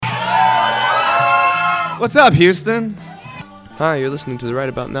What's up, Houston? Hi, you're listening to the Right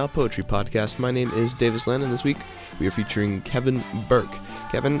About Now Poetry Podcast. My name is Davis Land, and this week we are featuring Kevin Burke.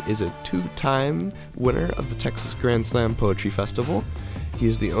 Kevin is a two-time winner of the Texas Grand Slam Poetry Festival. He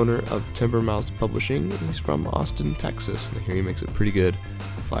is the owner of Timber Mouse Publishing, and he's from Austin, Texas. And I hear he makes a pretty good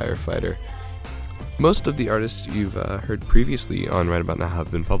firefighter. Most of the artists you've heard previously on Right About Now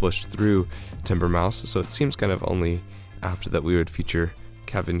have been published through Timber Mouse, so it seems kind of only after that we would feature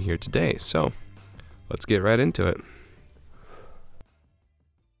Kevin here today. So let's get right into it.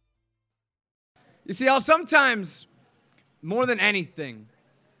 You see how sometimes, more than anything,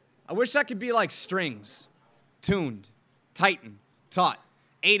 I wish I could be like strings, tuned, tightened, taut.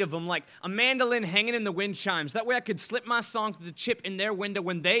 8 of them, like a mandolin hanging in the wind chimes. That way I could slip my song to the chip in their window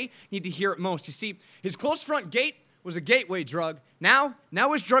when they need to hear it most. You see, his close front gate was a gateway drug. Now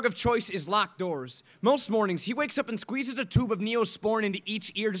his drug of choice is locked doors. Most mornings, he wakes up and squeezes a tube of Neosporin into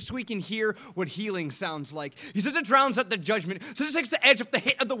each ear just so he can hear what healing sounds like. He says it drowns out the judgment, so it takes the edge off the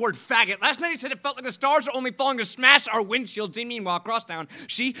hit of the word faggot. Last night he said it felt like the stars are only falling to smash our windshields. And meanwhile, across town,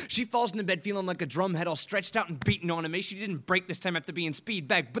 she falls into bed feeling like a drum head all stretched out and beaten on him. Maybe she didn't break this time after being speed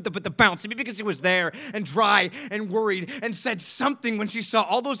back, but the bounce. Maybe because she was there and dry and worried and said something when she saw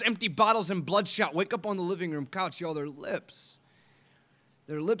all those empty bottles and bloodshot wake up on the living room couch. Y'all, their lips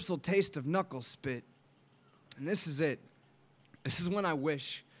will taste of knuckle spit. And this is it. This is when I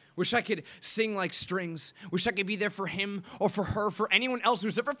wish I could sing like strings. Wish I could be there for him or for her, for anyone else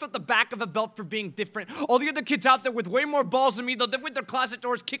who's ever felt the back of a belt for being different. All the other kids out there with way more balls than me, they'll live with their closet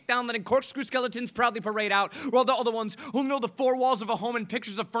doors kicked down, letting corkscrew skeletons proudly parade out. While the other ones who know the 4 walls of a home and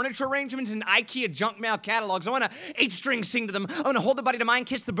pictures of furniture arrangements and IKEA junk mail catalogs. I want to 8-string sing to them. I want to hold their body to mine,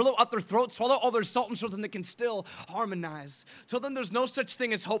 kiss the billow up their throat, swallow all their salt and show them they can still harmonize. Tell them there's no such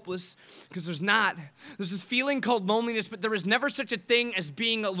thing as hopeless, because there's not. There's this feeling called loneliness, but there is never such a thing as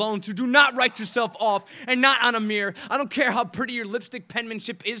being alone. So do not write yourself off, and not on a mirror. I don't care how pretty your lipstick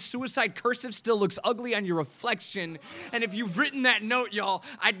penmanship is. Suicide cursive still looks ugly on your reflection. And if you've written that note, y'all,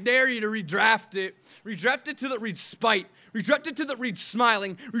 I dare you to redraft it. Redraft it till it reads spite. Redraft it till it reads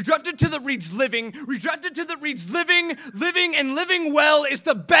smiling. Redraft it till it reads living. Redraft it till it reads living, and living well is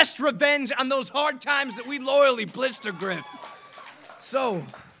the best revenge on those hard times that we loyally blister grip. So,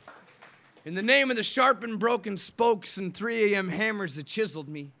 in the name of the sharp and broken spokes and 3 a.m. hammers that chiseled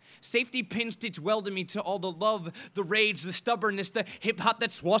me, safety pin stitch welded me to all the love, the rage, the stubbornness, the hip-hop that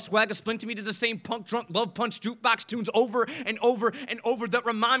swaswagga splinted me to the same punk-drunk love punch jukebox tunes over and over and over that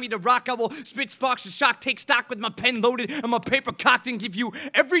remind me to rock. I will spit sparks of shock, take stock with my pen loaded and my paper cocked and give you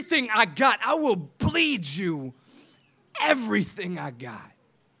everything I got. I will bleed you everything I got.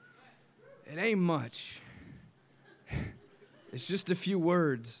 It ain't much. It's just a few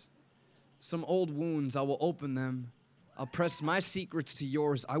words. Some old wounds, I will open them. I'll press my secrets to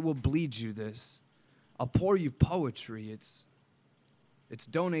yours. I will bleed you this. I'll pour you poetry. It's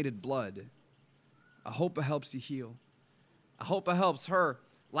donated blood. I hope it helps you heal. I hope it helps her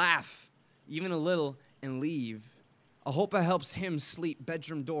laugh, even a little, and leave. I hope it helps him sleep,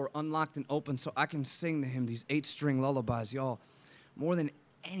 bedroom door unlocked and open, so I can sing to him these 8-string lullabies. Y'all, more than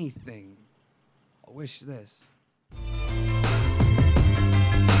anything, I wish this.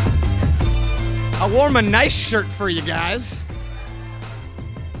 I wore my nice shirt for you guys.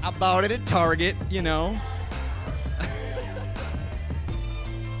 I bought it at Target, you know.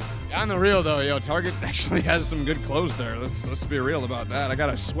 On the real though, yo, Target actually has some good clothes there. Let's be real about that. I got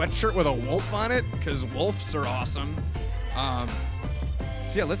a sweatshirt with a wolf on it, because wolves are awesome. So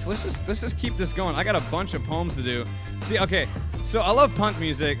yeah, let's just keep this going. I got a bunch of poems to do. See, okay, so I love punk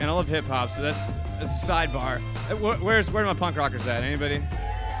music and I love hip hop, so that's a sidebar. Where are my punk rockers at? Anybody?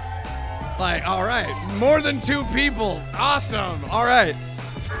 Like, all right, more than 2 people. Awesome. All right.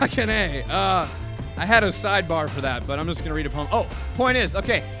 Fucking A. I had a sidebar for that, but I'm just going to read a poem. Oh, point is,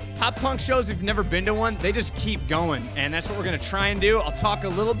 okay, pop punk shows, if you've never been to one, they just keep going. And that's what we're going to try and do. I'll talk a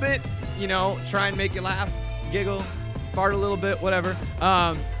little bit, you know, try and make you laugh, giggle, fart a little bit, whatever.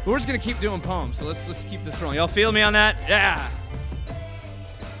 But we're just going to keep doing poems, so let's keep this rolling. Y'all feel me on that? Yeah.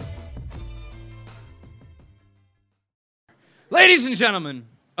 Ladies and gentlemen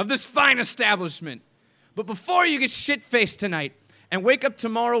of this fine establishment, but before you get shit-faced tonight and wake up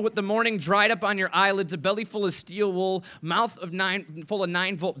tomorrow with the morning dried up on your eyelids, a belly full of steel wool, mouth full of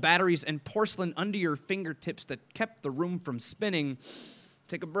 9-volt batteries, and porcelain under your fingertips that kept the room from spinning,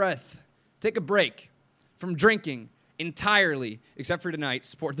 take a breath. Take a break from drinking entirely, except for tonight,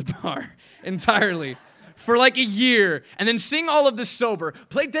 support the bar, entirely. for like a year, and then sing all of this sober.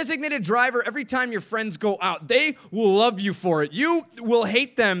 Play designated driver every time your friends go out. They will love you for it. You will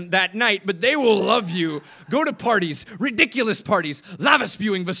hate them that night, but they will love you. Go to parties, ridiculous parties, lava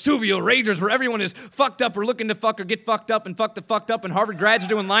spewing, Vesuvio ragers where everyone is fucked up or looking to fuck or get fucked up and fuck the fucked up, and Harvard grads are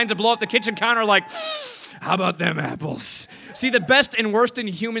doing lines to blow up the kitchen counter like, how about them apples? See the best and worst in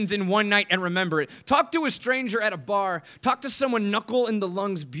humans in one night and remember it. Talk to a stranger at a bar. Talk to someone knuckle in the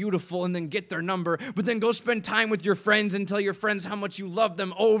lungs beautiful and then get their number. But then go spend time with your friends and tell your friends how much you love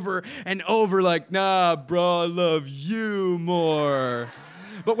them over and over like, nah, bro, I love you more.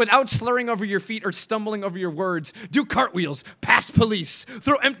 But without slurring over your feet or stumbling over your words, do cartwheels, pass police,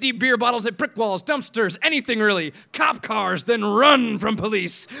 throw empty beer bottles at brick walls, dumpsters, anything really, cop cars, then run from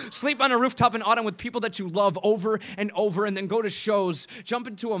police. Sleep on a rooftop in autumn with people that you love over and over, and then go to shows, jump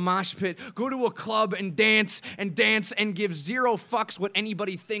into a mosh pit, go to a club and dance and give zero fucks what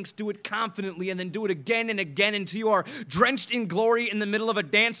anybody thinks. Do it confidently and then do it again and again until you are drenched in glory in the middle of a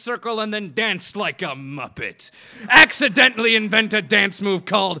dance circle and then dance like a Muppet. Accidentally invent a dance move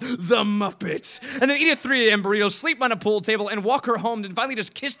called the Muppets. And then eat a 3 a.m. burrito, sleep on a pool table, and walk her home, and finally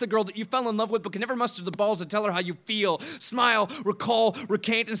just kiss the girl that you fell in love with but can never muster the balls to tell her how you feel. Smile, recall,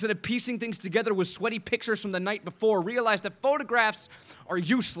 recant, instead of piecing things together with sweaty pictures from the night before. Realize that photographs are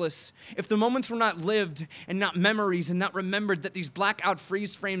useless if the moments were not lived and not memories and not remembered, that these blackout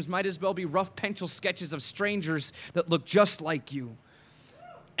freeze frames might as well be rough pencil sketches of strangers that look just like you.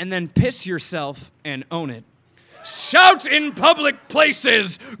 And then piss yourself and own it. Shout in public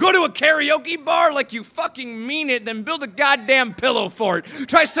places. Go to a karaoke bar like you fucking mean it, then build a goddamn pillow fort.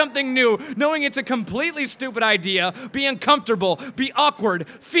 Try something new, knowing it's a completely stupid idea. Be uncomfortable, be awkward,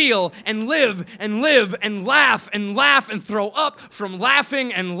 feel, and live, and live, and laugh, and throw up from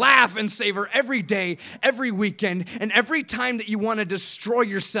laughing and laugh and savor every day, every weekend, and every time that you want to destroy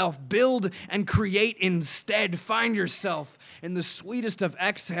yourself, build and create instead. Find yourself in the sweetest of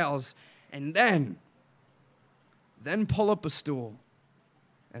exhales, and then pull up a stool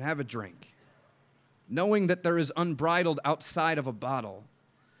and have a drink, knowing that there is unbridled outside of a bottle,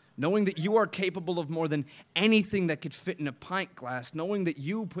 knowing that you are capable of more than anything that could fit in a pint glass, knowing that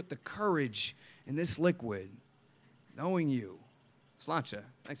you put the courage in this liquid, knowing you. Sláinte.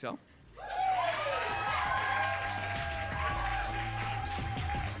 Thanks, y'all.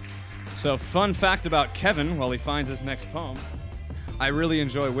 So, fun fact about Kevin while he finds his next poem. I really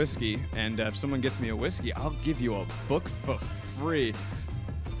enjoy whiskey, and if someone gets me a whiskey, I'll give you a book for free.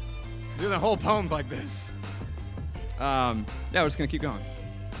 Do the whole poem like this. Yeah, we're just gonna keep going.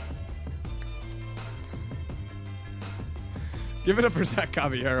 Give it up for Zach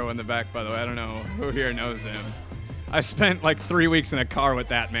Caballero in the back, by the way. I don't know who here knows him. I spent like 3 weeks in a car with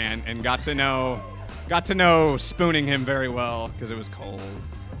that man and got to know spooning him very well because it was cold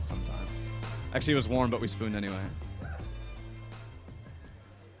sometimes. Actually, it was warm, but we spooned anyway.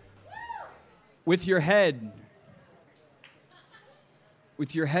 With your head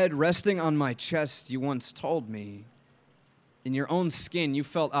resting on my chest, you once told me, in your own skin you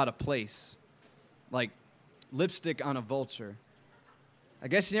felt out of place, like lipstick on a vulture. I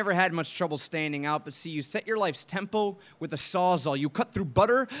guess you never had much trouble standing out, but see, you set your life's tempo with a sawzall. You cut through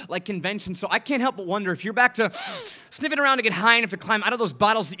butter like convention, so I can't help but wonder if you're back to sniffing around to get high enough to climb out of those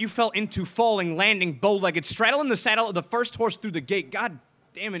bottles that you fell into, falling, landing, bow-legged, straddling the saddle of the first horse through the gate. God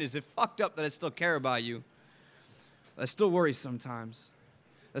damn it, is it fucked up that I still care about you? I still worry sometimes.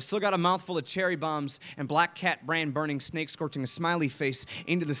 I still got a mouthful of cherry bombs and Black Cat brand burning snake scorching a smiley face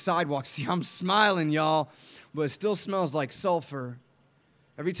into the sidewalk. See, I'm smiling, y'all, but it still smells like sulfur.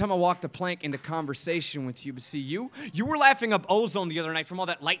 Every time I walk the plank into conversation with you, but see, you were laughing up ozone the other night from all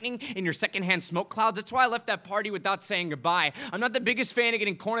that lightning in your secondhand smoke clouds. That's why I left that party without saying goodbye. I'm not the biggest fan of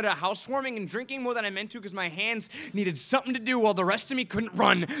getting cornered at housewarming and drinking more than I meant to because my hands needed something to do while the rest of me couldn't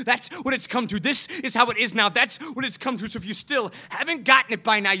run. That's what it's come to. This is how it is now. That's what it's come to. So if you still haven't gotten it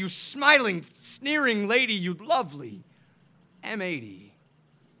by now, you smiling, sneering lady, you lovely M80.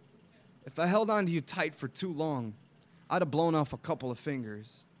 If I held on to you tight for too long, I'd have blown off a couple of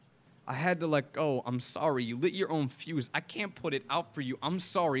fingers. I had to let go. I'm sorry. You lit your own fuse. I can't put it out for you. I'm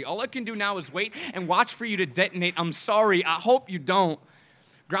sorry. All I can do now is wait and watch for you to detonate. I'm sorry. I hope you don't.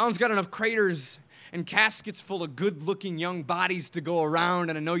 Ground's got enough craters and caskets full of good-looking young bodies to go around,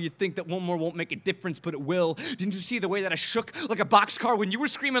 and I know you think that one more won't make a difference, but it will. Didn't you see the way that I shook like a boxcar when you were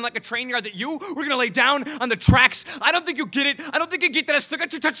screaming like a train yard that you were gonna lay down on the tracks? I don't think you get it. I don't think you get that I still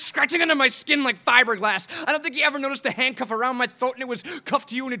got your touch scratching under my skin like fiberglass. I don't think you ever noticed the handcuff around my throat and it was cuffed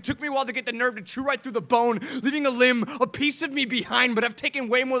to you, and it took me a while to get the nerve to chew right through the bone, leaving a limb, a piece of me behind, but I've taken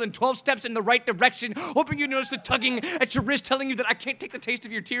way more than 12 steps in the right direction, hoping you notice the tugging at your wrist, telling you that I can't take the taste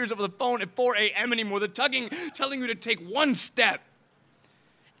of your tears over the phone at 4 a.m. anymore. The tugging telling you to take one step.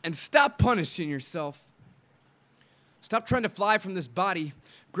 And stop punishing yourself. Stop trying to fly from this body,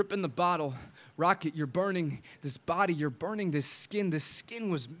 gripping the bottle. Rocket, you're burning this body, you're burning this skin. This skin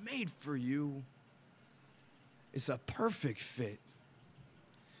was made for you. It's a perfect fit.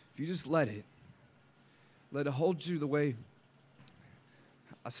 If you just let it hold you the way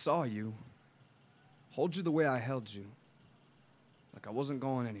I saw you, hold you the way I held you, like I wasn't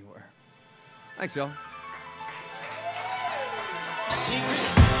going anywhere. Thanks, y'all.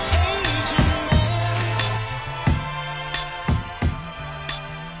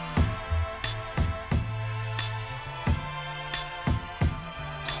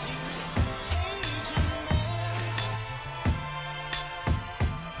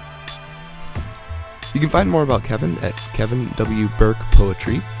 You can find more about Kevin at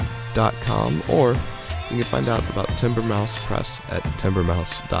kevinwburkepoetry.com, or you can find out about Timbermouse Press at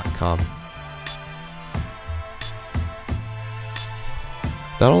timbermouse.com.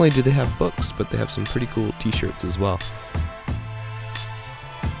 Not only do they have books, but they have some pretty cool t-shirts as well.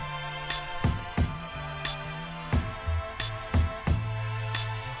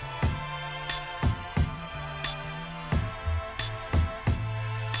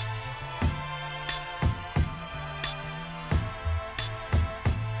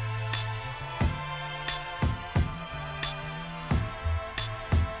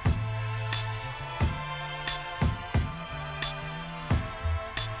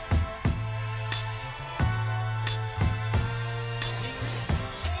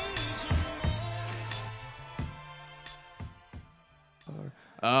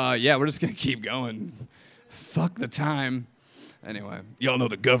 Yeah, we're just going to keep going. Fuck the time. Anyway, y'all know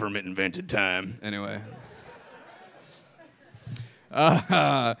the government invented time. Anyway.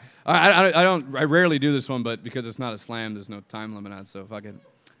 I rarely do this one, but because it's not a slam, there's no time limit on it, so fuck it.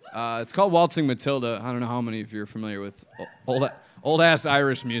 It's called Waltzing Matilda. I don't know how many of you are familiar with old-ass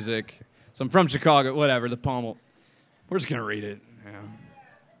Irish music. So I'm from Chicago, whatever, the poem. We're just going to read it. Yeah.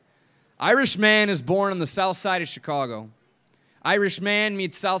 Irish man is born on the south side of Chicago. Irish man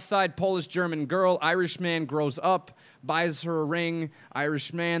meets Southside Polish-German girl. Irish man grows up, buys her a ring.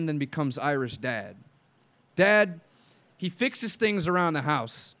 Irish man then becomes Irish dad. Dad, he fixes things around the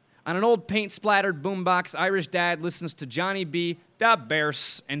house. On an old paint-splattered boombox, Irish dad listens to Johnny B., Da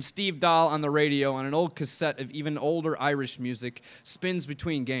Bears, and Steve Dahl on the radio on an old cassette of even older Irish music, spins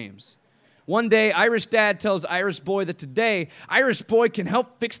between games. One day, Irish dad tells Irish boy that today, Irish boy can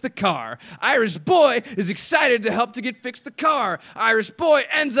help fix the car. Irish boy is excited to help to get fixed the car. Irish boy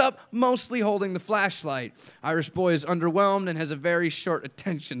ends up mostly holding the flashlight. Irish boy is underwhelmed and has a very short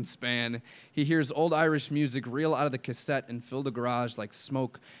attention span. He hears old Irish music reel out of the cassette and fill the garage like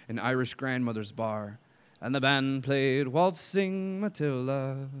smoke in Irish grandmother's bar. And the band played Waltzing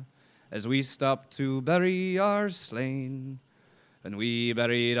Matilda as we stopped to bury our slain. And we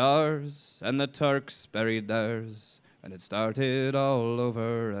buried ours, and the Turks buried theirs, and it started all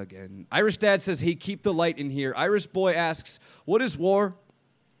over again. Irish dad says, hey, keep the light in here. Irish boy asks, what is war?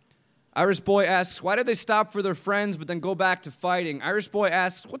 Irish boy asks, why did they stop for their friends but then go back to fighting? Irish boy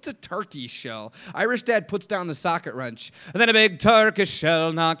asks, what's a turkey shell? Irish dad puts down the socket wrench. And then a big Turkish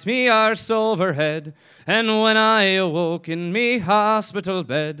shell knocked me arse overhead. And when I awoke in me hospital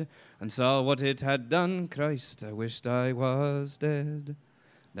bed, and saw what it had done, Christ, I wished I was dead.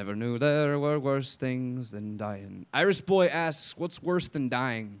 Never knew there were worse things than dying. Irish boy asks, what's worse than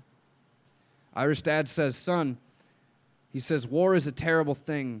dying? Irish dad says, son, he says, war is a terrible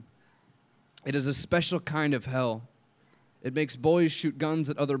thing. It is a special kind of hell. It makes boys shoot guns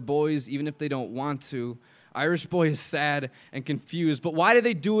at other boys even if they don't want to. Irish boy is sad and confused, but why do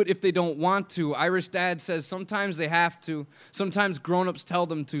they do it if they don't want to? Irish dad says sometimes they have to. Sometimes grown-ups tell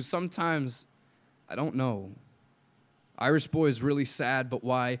them to. Sometimes, I don't know. Irish boy is really sad, but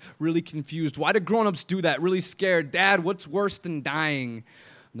why? Really confused. Why do grown-ups do that? Really scared. Dad, what's worse than dying?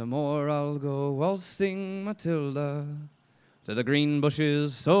 No more I'll go waltzing Matilda to the green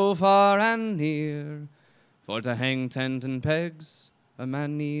bushes so far and near. For to hang tent and pegs, a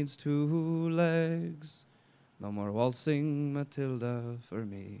man needs 2 legs. No more waltzing Matilda for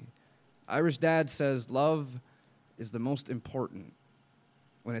me. Irish dad says love is the most important.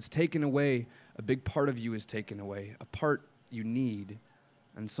 When it's taken away, a big part of you is taken away, a part you need.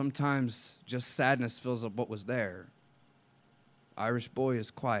 And sometimes just sadness fills up what was there. Irish boy is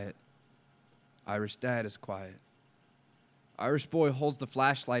quiet. Irish dad is quiet. Irish boy holds the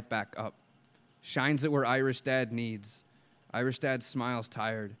flashlight back up, shines it where Irish dad needs. Irish dad smiles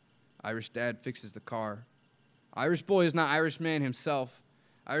tired. Irish dad fixes the car. Irish boy is not Irish man himself.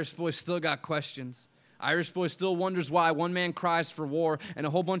 Irish boy still got questions. Irish boy still wonders why one man cries for war and a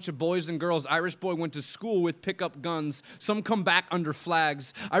whole bunch of boys and girls. Irish boy went to school with pickup guns. Some come back under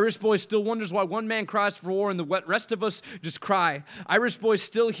flags. Irish boy still wonders why one man cries for war and the rest of us just cry. Irish boy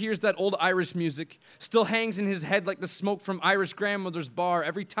still hears that old Irish music, still hangs in his head like the smoke from Irish grandmother's bar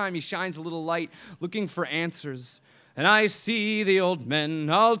every time he shines a little light looking for answers. And I see the old men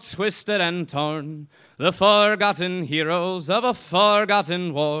all twisted and torn, the forgotten heroes of a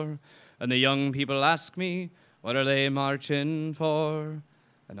forgotten war. And the young people ask me, what are they marching for?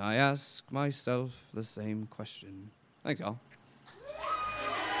 And I ask myself the same question. Thanks, y'all.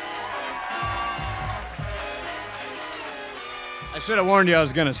 I should have warned you I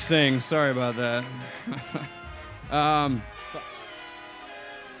was going to sing. Sorry about that.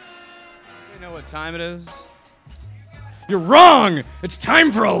 You know what time it is? You're wrong! It's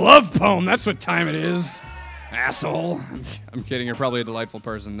time for a love poem. That's what time it is. Asshole. I'm kidding. You're probably a delightful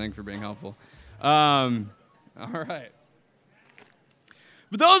person. Thanks for being helpful. All right.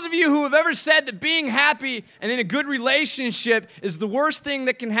 But those of you who have ever said that being happy and in a good relationship is the worst thing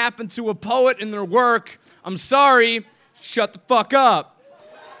that can happen to a poet in their work, I'm sorry. Shut the fuck up.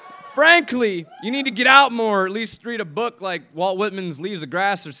 Frankly, you need to get out more, or at least read a book like Walt Whitman's Leaves of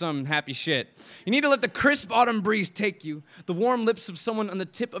Grass or some happy shit. You need to let the crisp autumn breeze take you, the warm lips of someone on the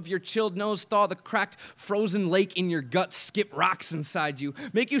tip of your chilled nose thaw the cracked, frozen lake in your gut, skip rocks inside you,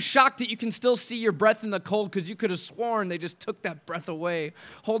 make you shocked that you can still see your breath in the cold because you could have sworn they just took that breath away.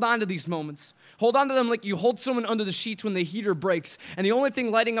 Hold on to these moments. Hold on to them like you hold someone under the sheets when the heater breaks, and the only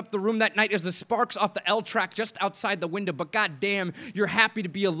thing lighting up the room that night is the sparks off the L track just outside the window, but goddamn, you're happy to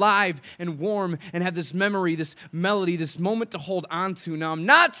be alive and warm and have this memory, this melody, this moment to hold on to. Now, I'm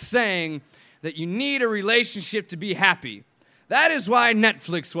not saying that you need a relationship to be happy. That is why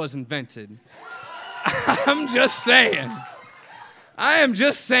Netflix was invented. I'm just saying. I am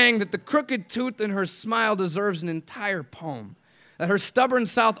just saying that the crooked tooth in her smile deserves an entire poem. That her stubborn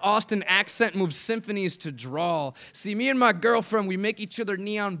South Austin accent moves symphonies to drawl. See, me and my girlfriend, we make each other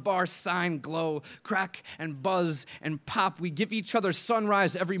neon bar sign glow, crack and buzz and pop. We give each other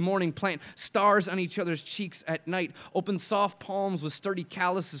sunrise every morning, plant stars on each other's cheeks at night, open soft palms with sturdy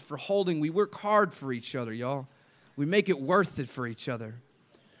calluses for holding. We work hard for each other, y'all. We make it worth it for each other.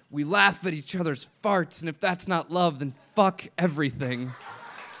 We laugh at each other's farts, and if that's not love, then fuck everything.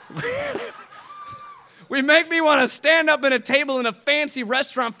 We make me want to stand up at a table in a fancy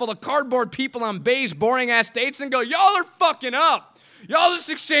restaurant full of cardboard people on beige, boring-ass dates and go, y'all are fucking up. Y'all just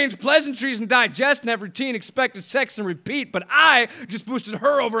exchange pleasantries and digest and have routine expected sex and repeat, but I just boosted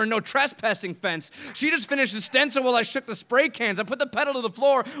her over a no trespassing fence. She just finished the stencil while I shook the spray cans. I put the pedal to the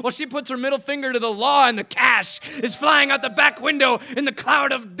floor while she puts her middle finger to the law, and the cash is flying out the back window in the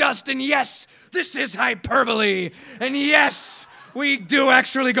cloud of dust. And yes, this is hyperbole. And yes, we do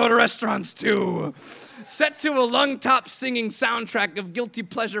actually go to restaurants too. Set to a lung-top singing soundtrack of guilty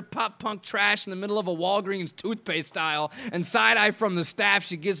pleasure pop-punk trash in the middle of a Walgreens toothpaste aisle, and side-eye from the staff,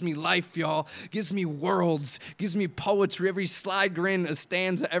 she gives me life, y'all. Gives me worlds, gives me poetry, every slide grin a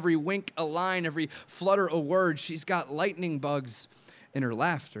stanza, every wink a line, every flutter a word. She's got lightning bugs in her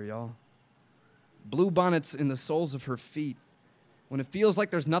laughter, y'all. Blue bonnets in the soles of her feet. When it feels like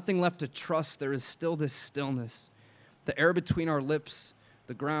there's nothing left to trust, there is still this stillness. The air between our lips,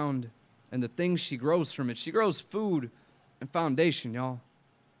 the ground, and the things she grows from it. She grows food and foundation, y'all.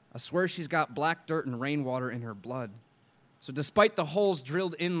 I swear she's got black dirt and rainwater in her blood. So despite the holes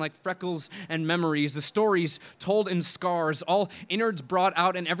drilled in like freckles and memories, the stories told in scars, all innards brought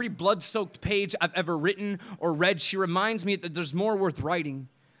out, and every blood-soaked page I've ever written or read, she reminds me that there's more worth writing.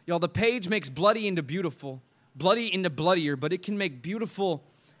 Y'all, the page makes bloody into beautiful, bloody into bloodier, but it can make beautiful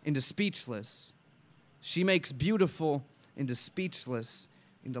into speechless. She makes beautiful into speechless,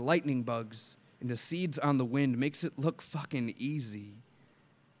 into lightning bugs, into seeds on the wind, makes it look fucking easy.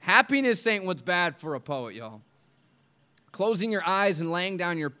 Happiness ain't what's bad for a poet, y'all. Closing your eyes and laying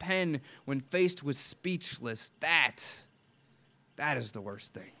down your pen when faced with speechless, that is the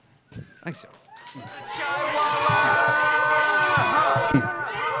worst thing. Thanks, y'all.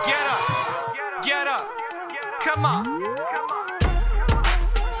 Get up, come on.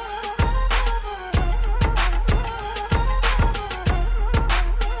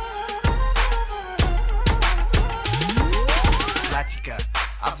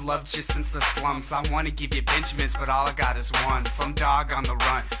 I've loved you since the slums. I wanna give you Benjamins, but all I got is one. Some dog on the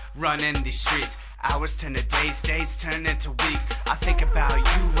run, running these streets. Hours turn to days, days turn into weeks. I think about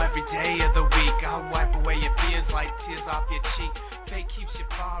you every day of the week. I'll wipe away your fears like tears off your cheek. They keeps you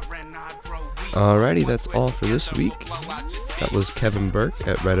far and I grow weak. Alrighty, that's all for this week. That was Kevin Burke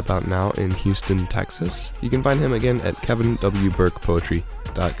at Right About Now in Houston, Texas. You can find him again at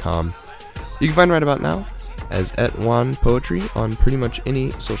kevinwburkepoetry.com. You can find Right About Now as @WanPoetry on pretty much any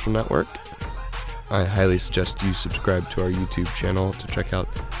social network. I highly suggest you subscribe to our YouTube channel to check out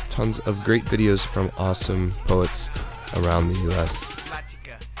tons of great videos from awesome poets around the U.S.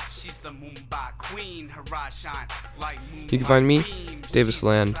 You can find me, Davis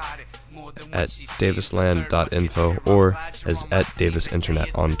Land, at davisland.info or as @davisinternet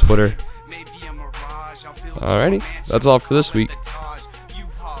on Twitter. Alrighty, that's all for this week.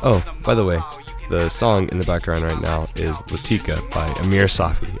 Oh, by the way, the song in the background right now is Latika by Amir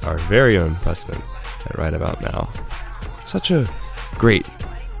Safi, our very own president at Right About Now. Such a great,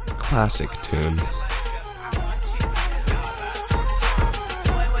 classic tune.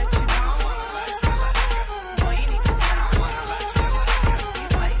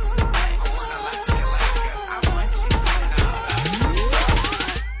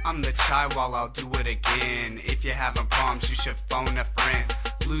 I'm the chai while I'll do it again. If you're having problems, you should phone a friend.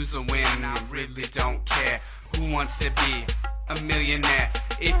 Lose or win, I really don't care. Who wants to be a millionaire?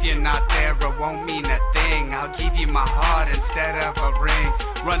 If you're not there, it won't mean a thing. I'll give you my heart instead of a ring.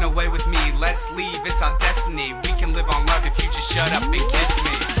 Run away with me, let's leave, it's our destiny. We can live on love if you just shut up and kiss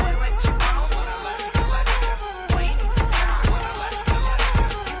me.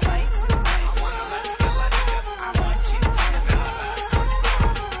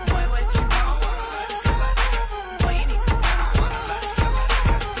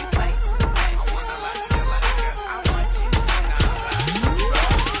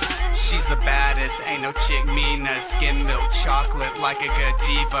 Ain't no chick meaner, skim milk chocolate like a good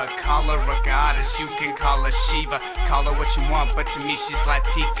diva. Call her a goddess, you can call her Shiva. Call her what you want, but to me she's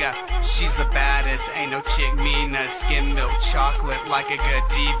Latika. She's the baddest, ain't no chick meaner, skim milk chocolate like a good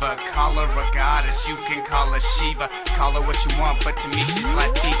diva. Call her a goddess, you can call her Shiva. Call her what you want, but to me she's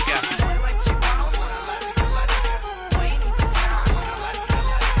Latika.